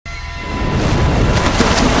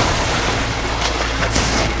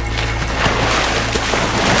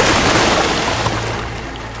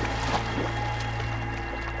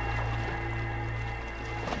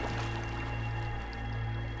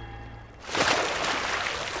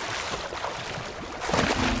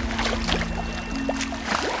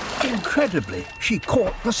Incredibly, she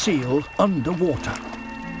caught the seal underwater.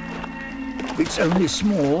 It's only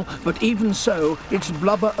small, but even so, its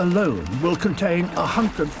blubber alone will contain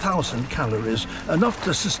 100,000 calories, enough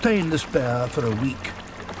to sustain this bear for a week.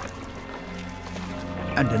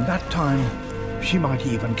 And in that time, she might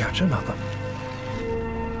even catch another.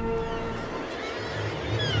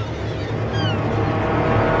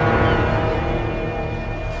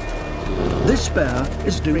 This bear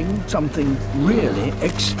is doing something really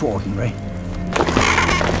extraordinary.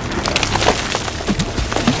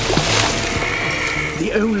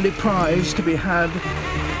 The only prize to be had,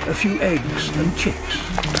 a few eggs and chicks.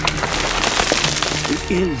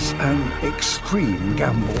 It is an extreme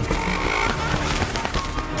gamble.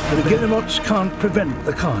 The guillemots can't prevent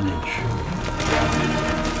the carnage.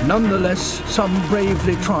 Nonetheless, some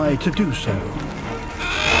bravely try to do so.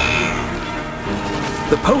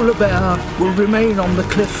 The polar bear will remain on the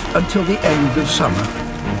cliff until the end of summer,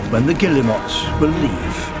 when the guillemots will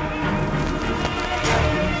leave.